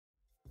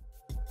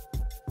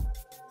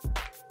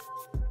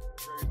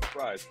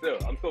surprised.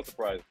 I'm still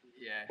surprised.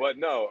 Yeah. But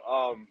no,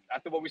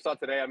 after what we saw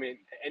today, I mean,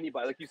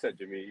 anybody, like you said,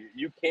 Jimmy,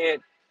 you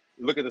can't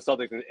look at the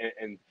Celtics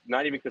and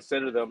not even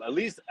consider them at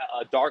least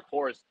a dark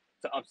horse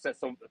to upset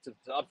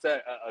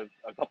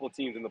a couple of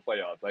teams in the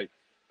playoffs. Like,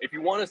 if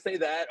you want to say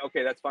that,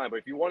 okay, that's fine. But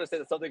if you want to say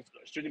the Celtics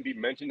shouldn't be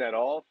mentioned at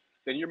all,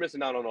 then you're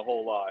missing out on a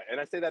whole lot. And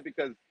I say that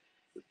because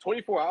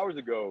 24 hours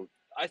ago,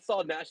 I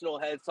saw national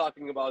heads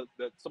talking about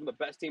some of the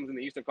best teams in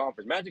the Eastern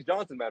Conference. Magic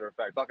Johnson, matter of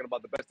fact, talking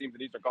about the best teams in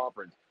the Eastern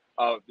Conference.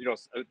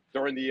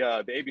 During the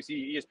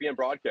ABC ESPN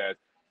broadcast,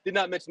 did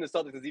not mention the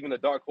Celtics as even a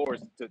dark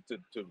horse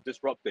to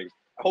disrupt things.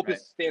 I hope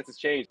his stance has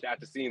changed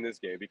after seeing this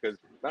game, because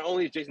not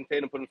only is Jayson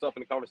Tatum put himself in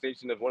the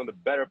conversation as one of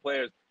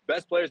the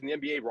best players in the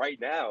NBA right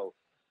now,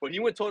 but he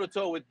went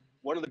toe-to-toe with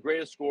one of the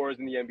greatest scorers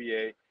in the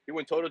NBA. He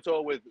went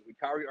toe-to-toe with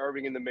Kyrie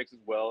Irving in the mix as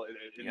well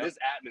in this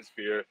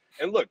atmosphere.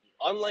 And look,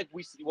 unlike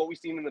what we've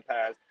seen in the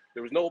past,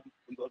 there was a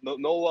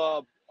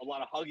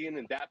lot of hugging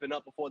and dapping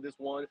up before this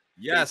one.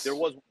 Yes. There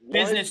was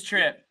business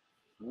trip.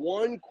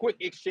 One quick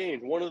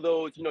exchange, one of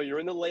those, you're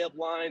in the layup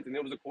lines, and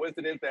it was a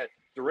coincidence that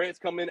Durant's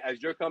coming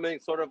as you're coming,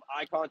 sort of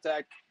eye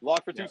contact,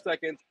 lock for 2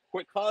 seconds,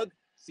 quick hug,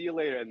 see you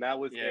later. And that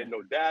was it.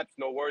 No daps,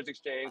 no words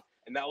exchanged.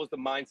 And that was the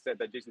mindset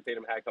that Jayson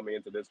Tatum had coming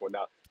into this one.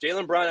 Now,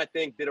 Jaylen Brown, I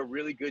think, did a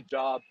really good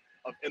job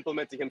of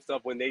implementing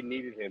himself when they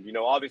needed him.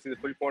 Obviously the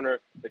three-pointer,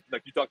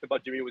 like you talked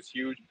about, Jimmy, was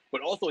huge.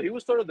 But also he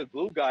was sort of the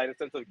glue guy in the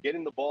sense of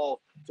getting the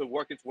ball to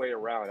work its way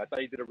around. I thought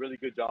he did a really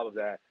good job of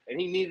that. And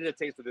he needed a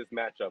taste of this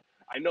matchup.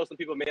 I know some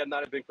people may have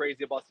not have been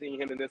crazy about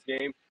seeing him in this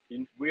game.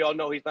 We all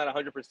know he's not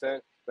 100%.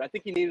 But I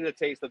think he needed a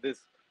taste of this,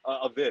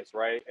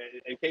 right?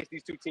 In case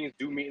these two teams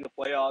do meet in the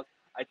playoffs,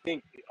 I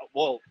think,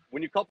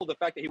 when you couple the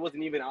fact that he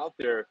wasn't even out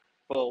there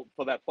for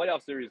that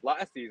playoff series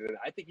last season,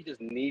 I think he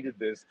just needed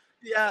this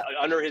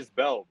under his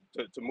belt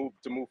to move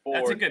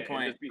forward. That's a good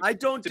point. I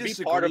don't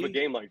disagree. Be part of a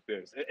game like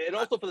this. And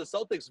also for the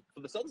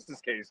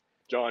Celtics' case,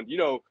 John,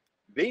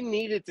 they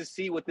needed to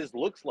see what this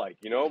looks like.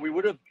 We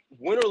would have,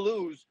 win or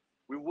lose,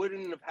 we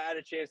wouldn't have had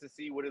a chance to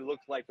see what it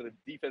looks like for the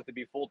defense to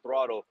be full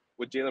throttle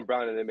with Jaylen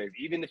Brown in the mix,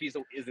 even if he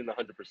isn't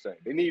 100%.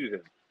 They needed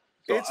him.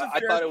 So I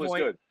thought it was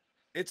good.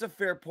 It's a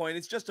fair point.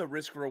 It's just a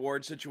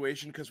risk-reward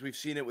situation because we've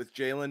seen it with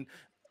Jaylen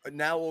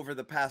now over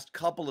the past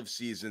couple of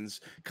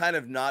seasons, kind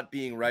of not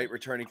being right,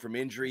 returning from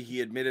injury. He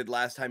admitted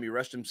last time he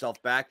rushed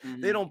himself back.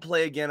 They don't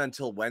play again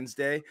until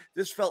Wednesday.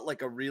 This felt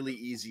like a really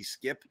easy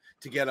skip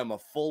to get him a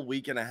full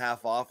week and a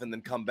half off and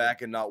then come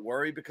back and not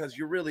worry, because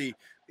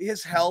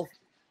his health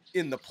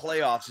in the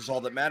playoffs is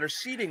all that matters.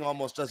 Seeding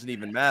almost doesn't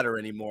even matter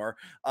anymore.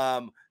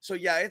 So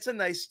yeah, it's a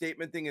nice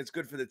statement thing. It's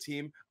good for the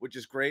team, which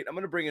is great. I'm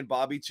going to bring in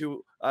Bobby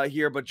too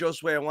here, but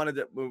Josue, I wanted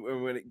to,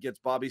 when it gets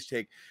Bobby's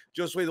take,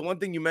 Josue, the one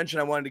thing you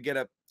mentioned I wanted to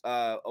get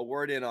a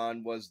word in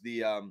on was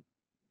the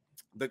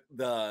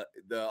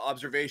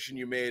observation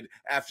you made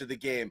after the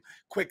game.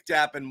 Quick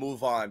dap and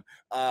move on.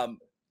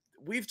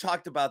 We've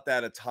talked about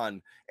that a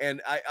ton,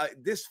 and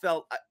this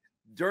felt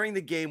during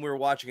the game we were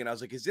watching it, I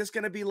was like, is this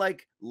going to be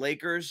like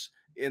Lakers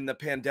in the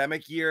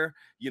pandemic year,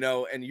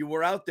 and you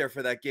were out there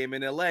for that game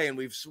in LA, and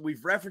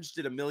we've referenced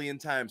it a million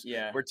times,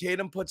 where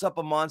Tatum puts up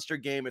a monster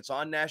game. It's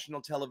on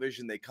national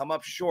television. They come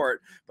up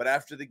short, but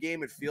after the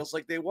game, it feels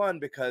like they won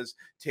because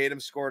Tatum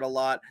scored a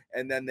lot,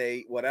 and then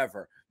they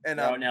whatever. And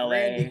in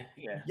LA,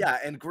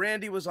 and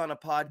Grandy was on a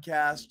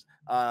podcast,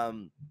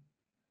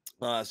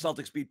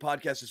 Celtics Beat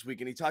podcast this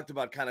week, and he talked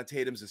about kind of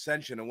Tatum's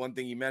ascension. And one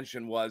thing he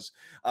mentioned was,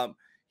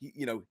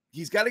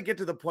 he's got to get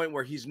to the point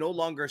where he's no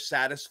longer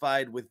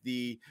satisfied with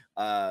the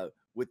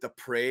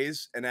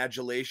praise and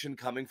adulation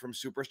coming from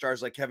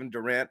superstars like Kevin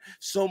Durant.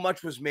 So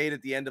much was made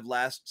at the end of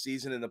last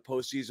season in the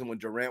postseason when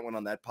Durant went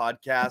on that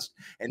podcast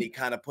and he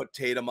kind of put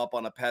Tatum up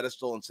on a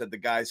pedestal and said, the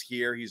guy's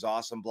here, he's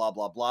awesome, blah,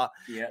 blah, blah.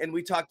 Yeah. And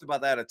we talked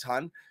about that a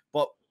ton,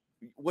 but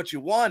what you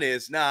want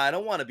is, I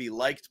don't want to be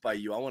liked by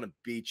you. I want to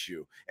beat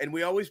you. And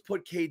we always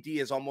put KD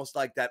as almost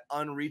like that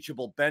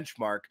unreachable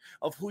benchmark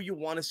of who you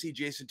want to see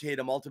Jayson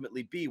Tatum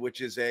ultimately be,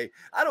 which is I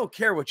don't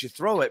care what you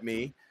throw at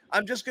me.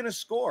 I'm just going to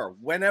score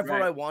whenever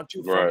I want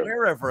to, from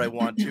wherever I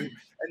want to.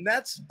 And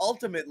that's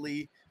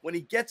ultimately when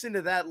he gets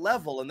into that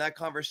level in that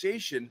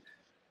conversation,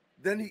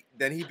 then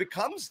he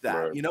becomes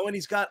that, and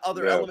he's got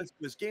other elements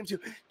to his game too.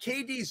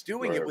 KD's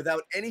doing it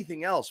without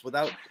anything else,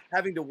 without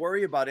having to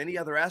worry about any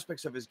other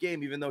aspects of his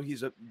game, even though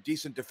he's a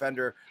decent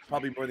defender,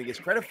 probably more than he gets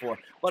credit for.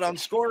 But on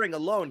scoring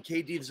alone,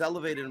 KD's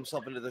elevated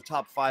himself into the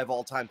top 5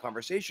 all-time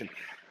conversation.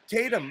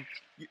 Tatum,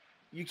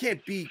 you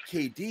can't be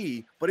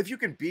KD, but if you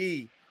can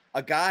be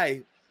a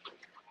guy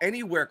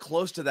anywhere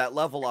close to that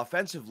level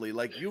offensively,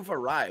 like, you've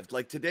arrived.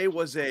 Like, today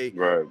was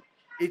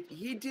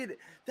he did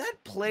that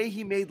play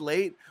he made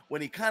late when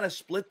he kind of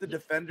split the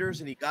defenders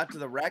and he got to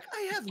the rack.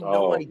 I have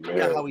no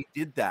idea how he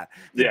did that.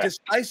 The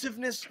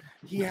decisiveness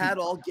he had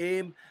all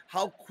game,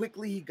 how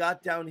quickly he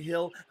got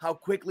downhill, how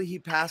quickly he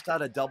passed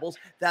out of doubles.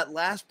 That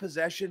last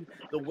possession,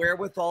 the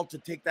wherewithal to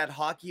take that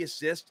hockey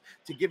assist,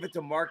 to give it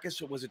to Marcus,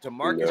 or was it to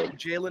Marcus or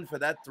Jaylen for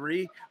that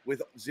 3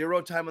 with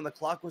 0 time on the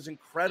clock, was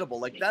incredible.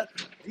 Like that,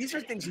 these are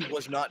things he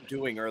was not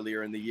doing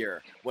earlier in the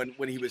year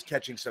when he was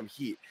catching some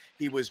heat.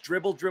 He was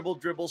dribble,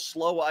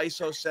 slow slow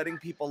ISO, setting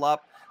people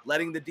up,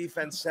 letting the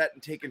defense set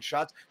and taking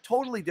shots.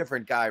 Totally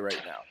different guy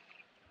right now.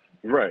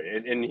 Right,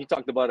 and he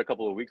talked about it a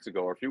couple of weeks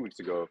ago or a few weeks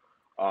ago.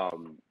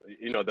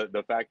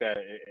 The fact that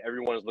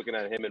everyone is looking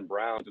at him and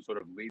Brown to sort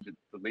of lead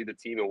the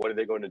team, and what are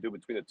they going to do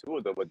between the two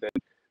of them? But then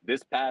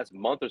this past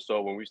month or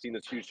so, when we've seen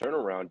this huge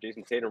turnaround,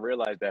 Jayson Tatum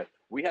realized that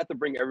we have to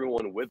bring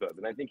everyone with us,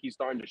 and I think he's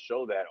starting to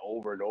show that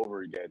over and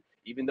over again.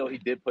 Even though he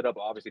did put up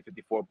obviously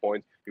 54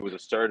 points, he was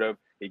assertive,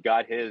 he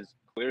got his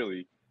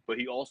clearly. But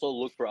he also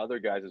looked for other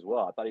guys as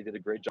well. I thought he did a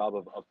great job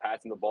of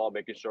passing the ball,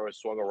 making sure it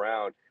swung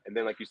around. And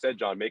then, like you said,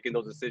 John, making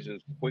those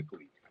decisions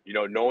quickly,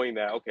 knowing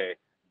that, okay,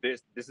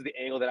 this is the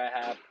angle that I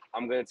have.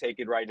 I'm going to take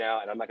it right now,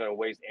 and I'm not going to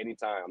waste any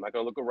time. I'm not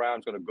going to look around. I'm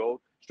just going to go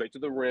straight to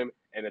the rim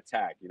and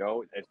attack,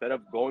 instead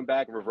of going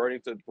back and reverting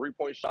to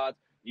three-point shots,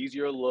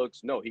 easier looks.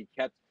 No, he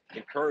kept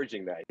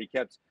encouraging that. He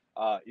kept,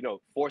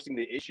 forcing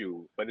the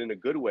issue, but in a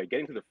good way,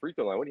 getting to the free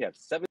throw line. What do you have,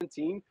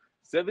 17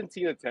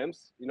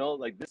 attempts?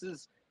 This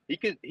is –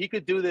 He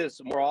could do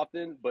this more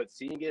often, but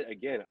seeing it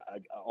again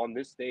on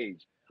this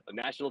stage, a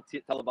national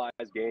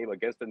televised game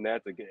against the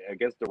Nets,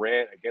 against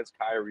Durant, against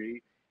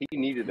Kyrie, he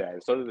needed that,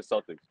 and so did the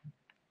Celtics.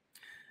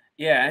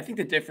 Yeah, I think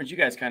the difference, you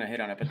guys kind of hit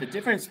on it, but the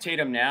difference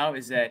Tatum now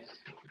is that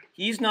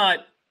he's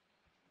not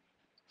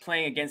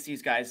playing against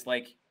these guys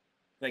like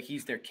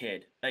he's their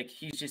kid. Like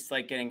he's just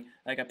like getting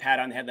like a pat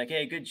on the head, like,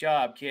 hey, good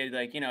job, kid.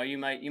 Like, you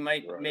might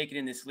right. Make it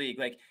in this league.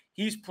 Like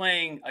he's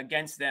playing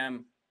against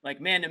them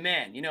like man to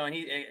man, and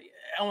he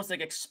almost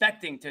like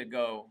expecting to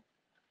go,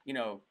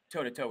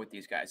 toe to toe with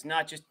these guys.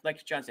 Not just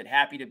like John said,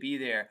 happy to be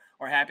there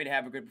or happy to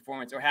have a good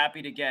performance or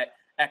happy to get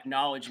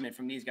acknowledgement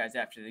from these guys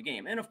after the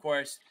game. And of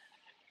course,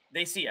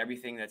 they see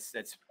everything that's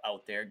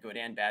out there, good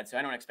and bad. So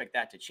I don't expect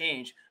that to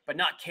change, but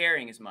not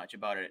caring as much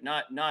about it,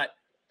 not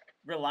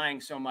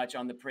relying so much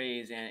on the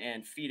praise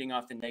and feeding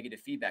off the negative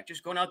feedback.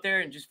 Just going out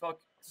there and just go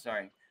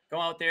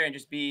out there and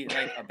just be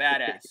like a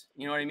badass.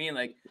 You know what I mean?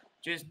 Like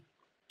just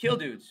kill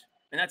dudes.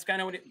 And that's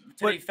kind of what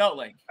today felt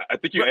like. I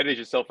think you edited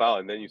yourself out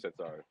and then you said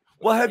sorry.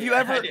 Well, have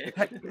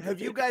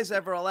you guys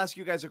ever, I'll ask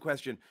you guys a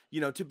question,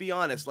 to be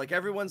honest, like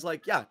everyone's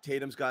like, yeah,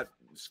 Tatum's got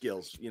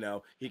skills,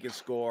 he can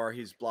score,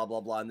 he's blah, blah,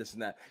 blah, and this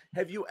and that.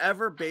 Have you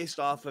ever, based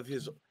off of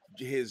his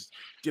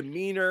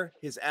demeanor,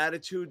 his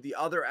attitude, the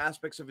other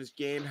aspects of his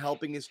game,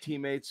 helping his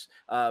teammates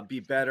be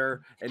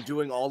better and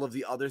doing all of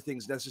the other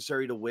things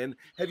necessary to win,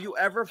 have you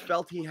ever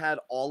felt he had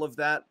all of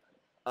that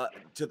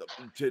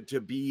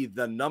to be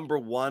the number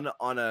one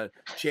on a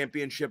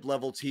championship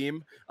level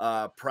team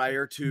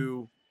prior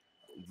to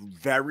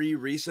very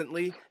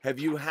recently? Have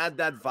you had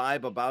that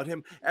vibe about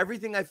him?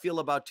 Everything I feel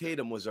about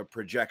Tatum was a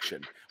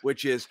projection,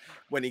 which is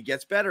when he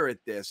gets better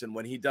at this and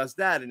when he does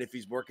that, and if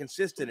he's more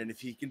consistent and if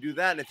he can do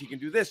that and if he can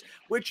do this,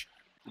 which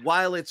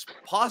while it's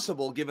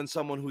possible given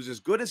someone who's as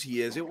good as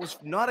he is, it was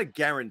not a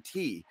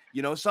guarantee.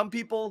 Some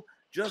people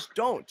just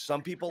don't.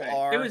 Some people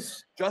are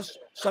just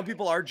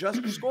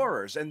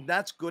scorers, and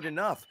that's good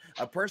enough.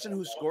 A person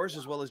who scores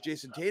as well as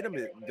Jayson Tatum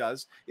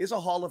does is a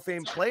Hall of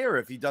Fame player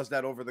if he does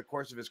that over the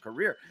course of his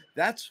career.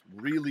 That's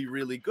really,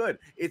 really good.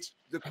 It's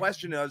the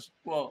question is,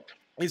 well,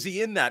 is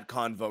he in that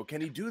convo?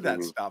 Can he do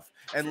that stuff?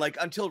 And like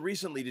until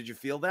recently, did you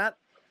feel that?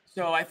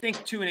 So I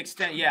think to an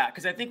extent, yeah,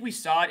 because I think we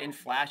saw it in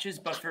flashes.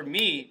 But for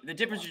me, the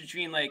difference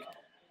between like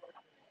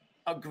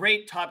a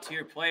great top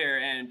tier player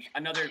and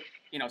another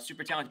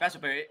super talented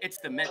basketball player, it's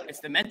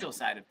the mental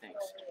side of things.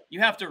 You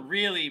have to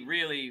really,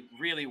 really,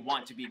 really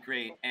want to be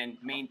great and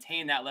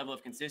maintain that level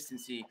of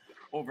consistency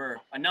over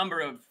a number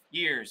of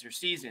years or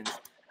seasons.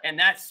 And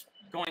that's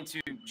going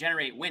to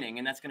generate winning,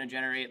 and that's going to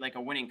generate like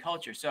a winning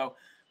culture. So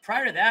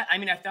prior to that,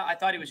 I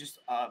thought it was just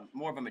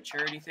more of a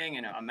maturity thing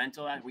and a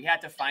mental. We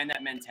had to find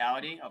that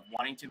mentality of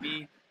wanting to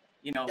be,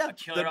 a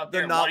killer out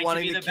there, not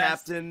wanting to be the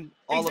captain,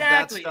 all of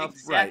that stuff.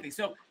 Exactly. Right.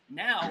 So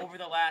now, over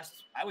the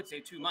last, I would say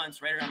 2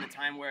 months, right around the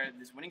time where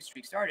this winning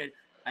streak started,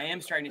 I am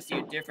starting to see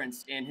a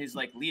difference in his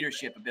like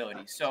leadership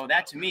ability. So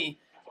that to me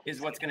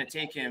is what's going to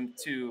take him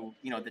to,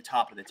 the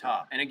top of the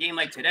top. And a game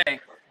like today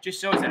just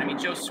shows that.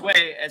 Joe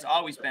Sway has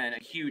always been a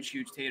huge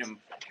Tatum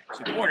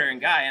supporter and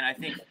guy. And I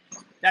think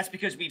that's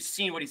because we've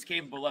seen what he's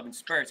capable of in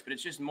spurts, but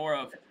it's just more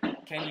of,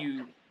 can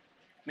you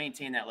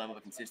maintain that level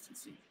of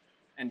consistency?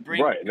 And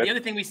bring the other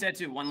thing we said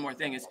too, one more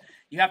thing is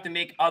you have to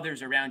make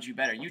others around you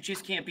better. You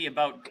just can't be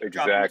about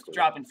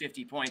dropping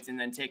 50 points and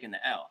then taking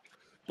the L.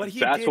 But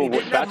he didn't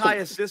have high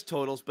assist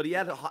totals, but he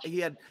had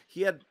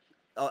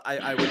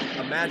I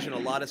would imagine a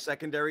lot of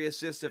secondary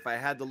assists if I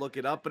had to look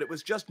it up, but it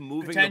was just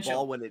moving the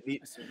ball when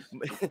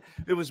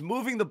it was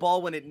moving the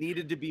ball when it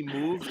needed to be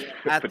moved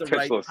at the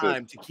right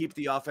time to keep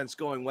the offense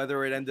going,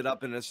 whether it ended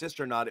up in an assist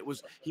or not.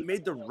 He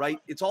made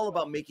it's all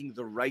about making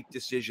the right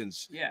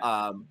decisions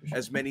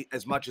as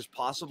much as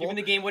possible. Giving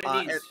the game what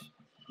it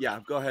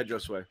needs. Go ahead,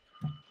 Josue.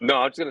 No,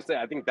 I was just gonna say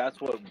I think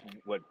that's what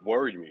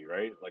worried me,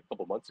 right? Like a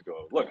couple months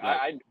ago. Look,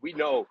 we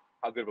know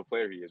how good of a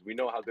player he is. We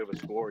know how good of a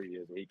scorer he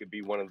is, and he could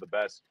be one of the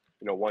best.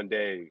 One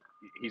day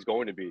he's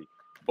going to be.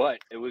 But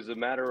it was a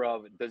matter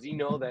of, does he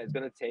know that it's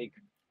going to take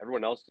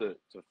everyone else to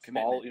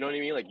follow? You know what I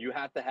mean? Like you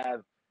have to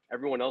have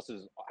everyone else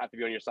have to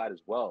be on your side as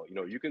well. You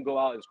know, you can go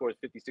out and score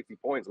 50, 60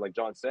 points, like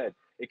John said.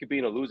 It could be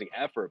in a losing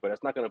effort, but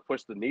it's not going to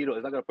push the needle.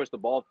 It's not going to push the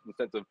ball in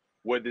the sense of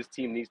where this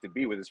team needs to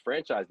be, where this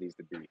franchise needs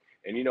to be.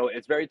 And, you know,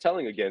 it's very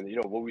telling again, you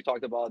know, what we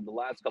talked about in the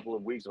last couple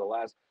of weeks, or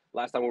the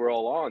last time we were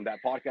all on, that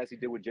podcast he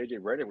did with JJ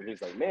Redick, where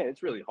he's like, man,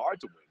 it's really hard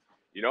to win.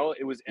 You know,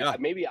 it was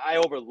maybe I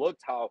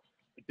overlooked how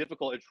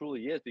difficult it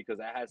truly is, because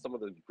I had some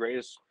of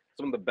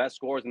the best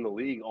scorers in the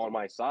league on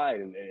my side.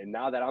 And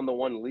now that I'm the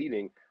one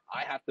leading,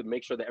 I have to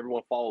make sure that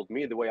everyone follows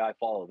me the way I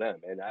follow them.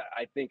 And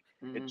I think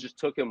it just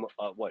took him,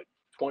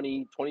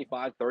 20,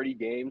 25, 30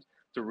 games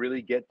to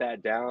really get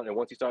that down. And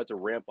once he started to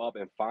ramp up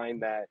and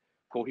find that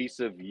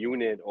cohesive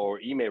unit, or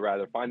Ime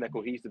rather, find that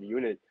cohesive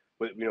unit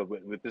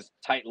with this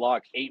tight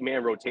lock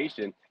 8-man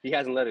rotation, he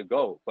hasn't let it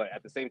go. But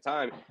at the same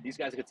time, these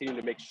guys continue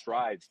to make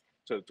strides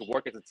to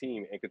work as a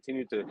team and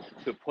continue to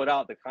put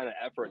out the kind of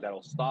effort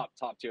that'll stop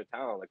top tier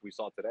talent like we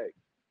saw today.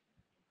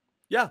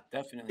 Yeah,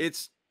 definitely.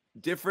 It's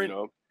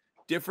different,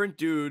 different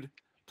dude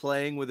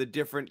playing with a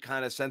different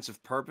kind of sense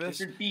of purpose,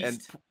 different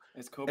beast,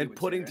 and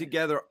putting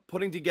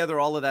together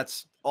all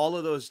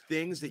of those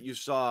things that you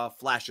saw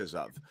flashes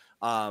of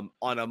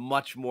on a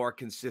much more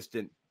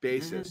consistent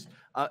basis.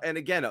 And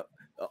again,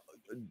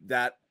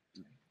 that,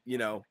 you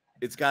know,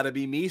 it's got to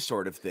be me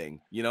sort of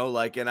thing, you know,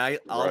 like, and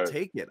I'll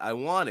take it. I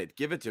want it.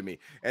 Give it to me.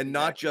 And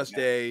not just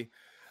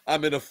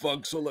I'm in a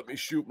funk, so let me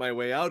shoot my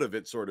way out of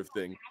it sort of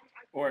thing.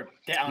 Or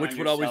down, which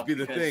would always be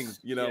the thing,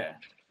 you know? Yeah.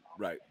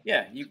 Right.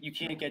 Yeah. You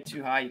can't get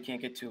too high. You can't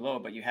get too low,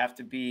 but you have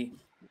to bring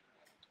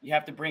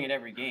it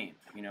every game,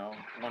 you know,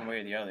 one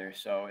way or the other.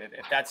 So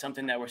if that's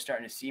something that we're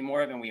starting to see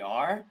more of, and we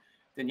are,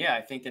 then yeah,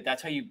 I think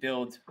that's how you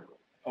build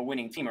a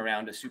winning team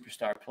around a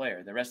superstar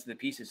player. The rest of the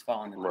pieces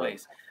fall into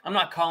place. I'm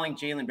not calling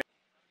Jaylen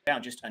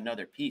Brown just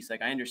another piece.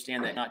 Like, I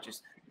understand that not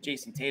just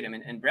Jayson Tatum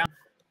and Brown.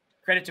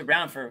 Credit to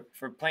Brown for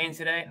playing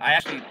today. I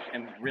actually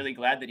am really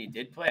glad that he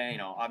did play. You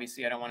know,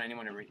 obviously I don't want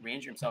anyone to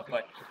re-injure himself,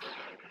 but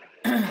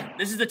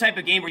this is the type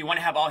of game where you want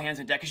to have all hands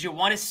on deck, because you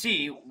want to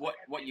see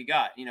what you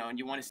got, you know, and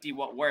you want to see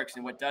what works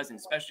and what doesn't,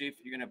 especially if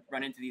you're going to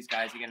run into these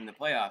guys again in the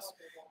playoffs.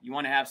 You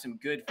want to have some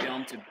good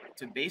film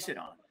to base it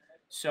on.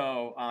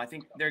 So I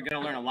think they're going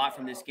to learn a lot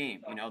from this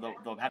game. You know,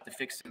 they'll have to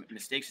fix some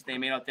mistakes that they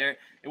made out there.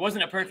 It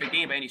wasn't a perfect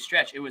game by any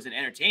stretch. It was an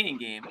entertaining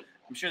game.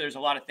 I'm sure there's a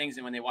lot of things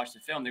that when they watch the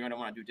film, they're going to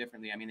want to do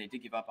differently. I mean, they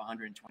did give up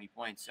 120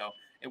 points, so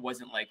it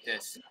wasn't like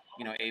this,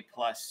 you know, A+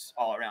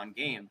 all around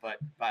game. But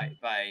by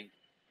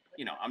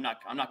you know, I'm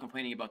not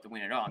complaining about the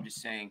win at all. I'm just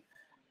saying,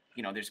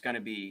 you know, there's going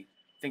to be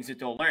things that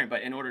they'll learn.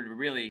 But in order to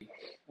really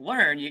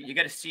learn, you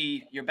got to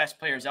see your best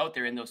players out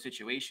there in those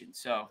situations.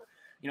 So,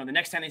 you know, the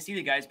next time they see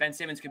the guys, Ben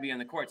Simmons could be on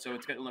the court, so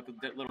it's going to look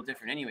a little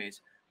different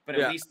anyways. But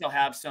at least they'll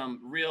have some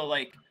real,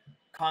 like,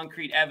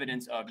 concrete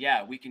evidence of,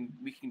 we can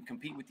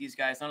compete with these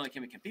guys. Not only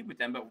can we compete with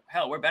them, but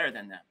hell, we're better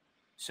than them.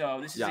 So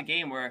this is a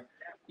game where,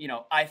 you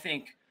know, I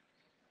think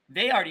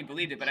they already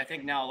believed it, but I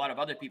think now a lot of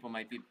other people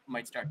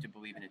might start to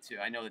believe in it too.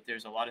 I know that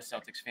there's a lot of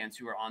Celtics fans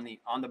who are on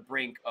the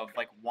brink of,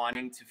 like,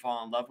 wanting to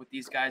fall in love with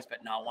these guys,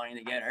 but not wanting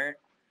to get hurt.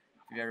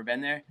 Have you ever been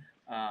there?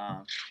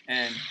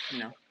 And, you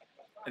know,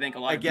 I think a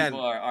lot of people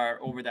are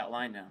over that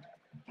line now.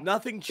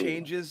 Nothing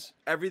changes.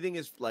 Everything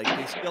is like,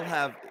 they still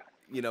have,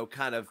 you know,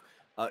 kind of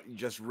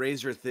just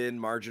razor thin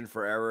margin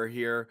for error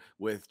here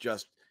with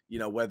just, you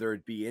know, whether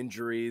it be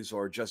injuries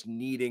or just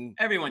needing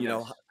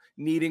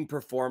needing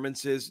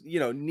performances, you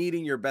know,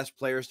 needing your best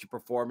players to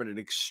perform at an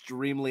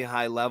extremely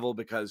high level,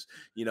 because,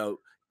 you know,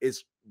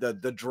 is the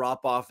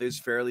drop off is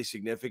fairly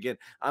significant.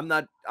 I'm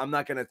not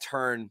going to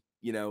turn,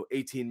 you know,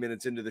 18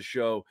 minutes into the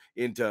show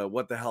into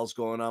what the hell's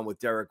going on with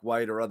Derek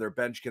White or other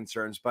bench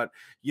concerns, but,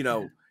 you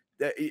know,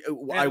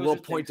 I'll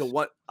point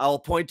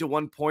to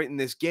one point in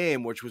this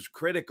game, which was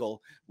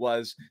critical,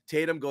 was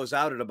Tatum goes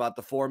out at about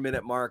the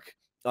 4-minute mark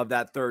of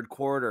that third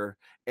quarter.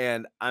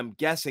 And I'm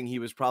guessing he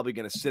was probably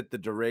going to sit the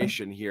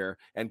duration here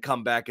and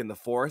come back in the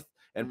fourth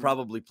and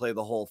probably play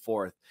the whole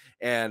fourth.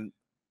 And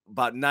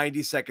about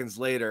 90 seconds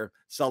later,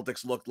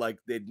 Celtics looked like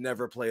they'd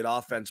never played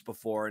offense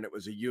before. And it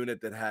was a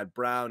unit that had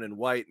Brown and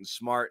White and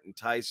Smart and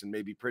Tice and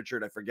maybe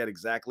Pritchard. I forget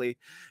exactly.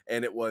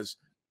 And it was,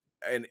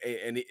 and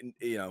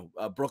you know,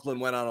 Brooklyn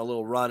went on a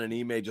little run and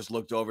Ime just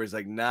looked over. He's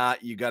like, nah,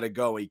 you got to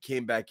go. He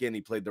came back in.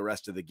 He played the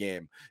rest of the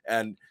game.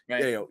 And,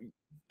 you know,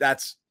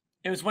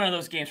 it was one of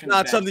those games.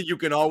 Not something you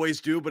can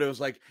always do, but it was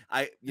like,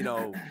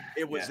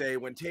 it was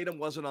when Tatum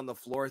wasn't on the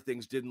floor,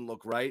 things didn't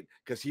look right,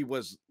 because he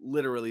was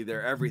literally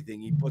their everything.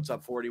 He puts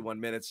up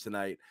 41 minutes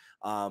tonight.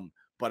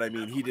 But I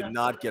mean, he did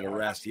not get a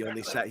rest. He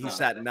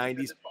sat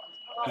 90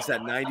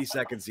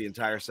 seconds the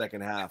entire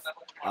second half.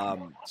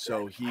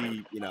 So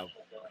he, you know,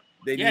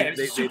 it was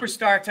a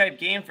superstar type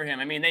game for him.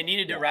 I mean, they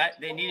needed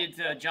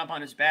to jump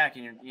on his back,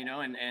 and, you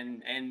know,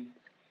 and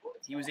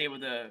he was able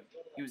to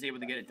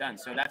get it done.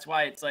 So that's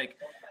why it's like,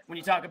 when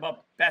you talk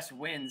about best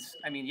wins,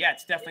 I mean,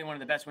 it's definitely one of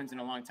the best wins in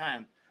a long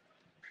time.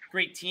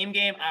 Great team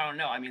game, I don't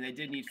know. I mean, they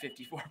did need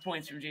 54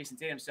 points from Jayson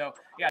Tatum. So,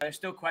 there's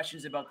still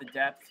questions about the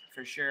depth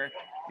for sure.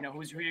 You know,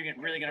 who you're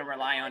really going to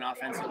rely on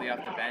offensively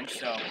off the bench.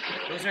 So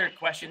those are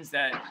questions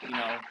that, you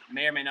know,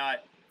 may or may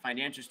not find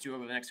answers to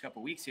over the next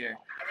couple of weeks here.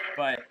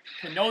 But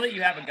to know that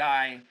you have a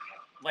guy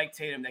like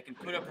Tatum that can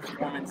put a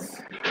performance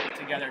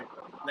together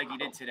like he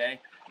did today,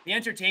 the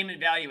entertainment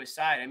value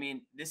aside, I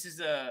mean, this is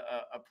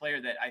a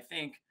player that I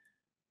think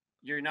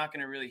you're not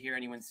going to really hear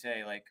anyone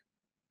say like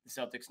the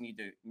Celtics need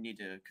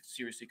to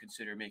seriously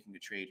consider making a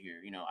trade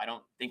here. You know, I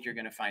don't think you're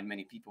going to find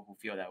many people who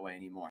feel that way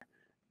anymore,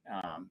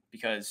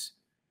 because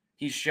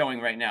he's showing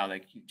right now,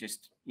 like,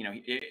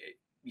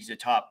 he's a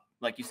top,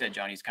 like you said,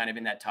 John, he's kind of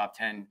in that top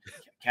 10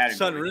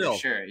 category for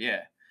sure.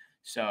 Yeah.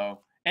 So,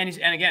 and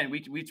again,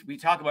 we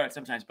talk about it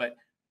sometimes, but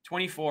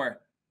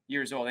 24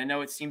 years old. I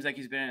know it seems like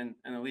he's been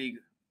in the league.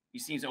 He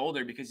seems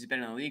older because he's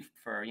been in the league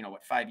for,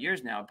 5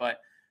 years now, but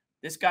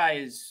this guy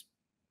is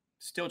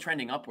still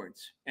trending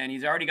upwards, and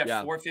he's already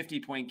got 4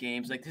 50-point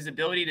games. Like, his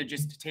ability to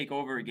just take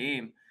over a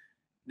game,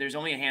 there's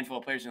only a handful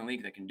of players in the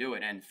league that can do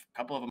it, and a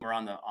couple of them are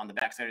on the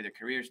backside of their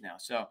careers now.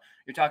 So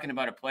you're talking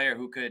about a player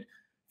who could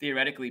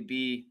theoretically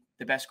be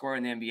the best scorer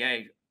in the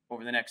NBA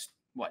over the next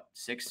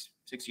six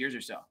years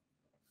or so.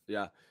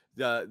 Yeah.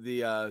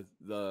 The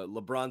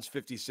LeBron's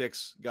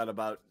 56 got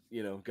about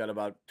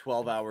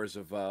 12 hours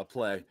of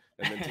play,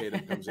 and then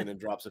Tatum comes in and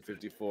drops a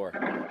 54.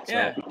 So,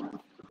 yeah.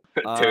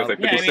 Tatum's like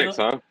 56,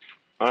 huh?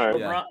 All right.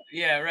 LeBron,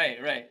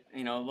 right.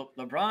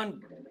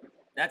 LeBron,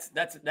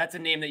 that's a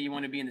name that you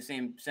want to be in the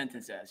same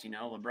sentence as,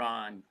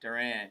 LeBron,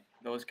 Durant,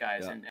 those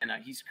guys, and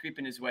he's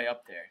creeping his way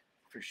up there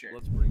for sure.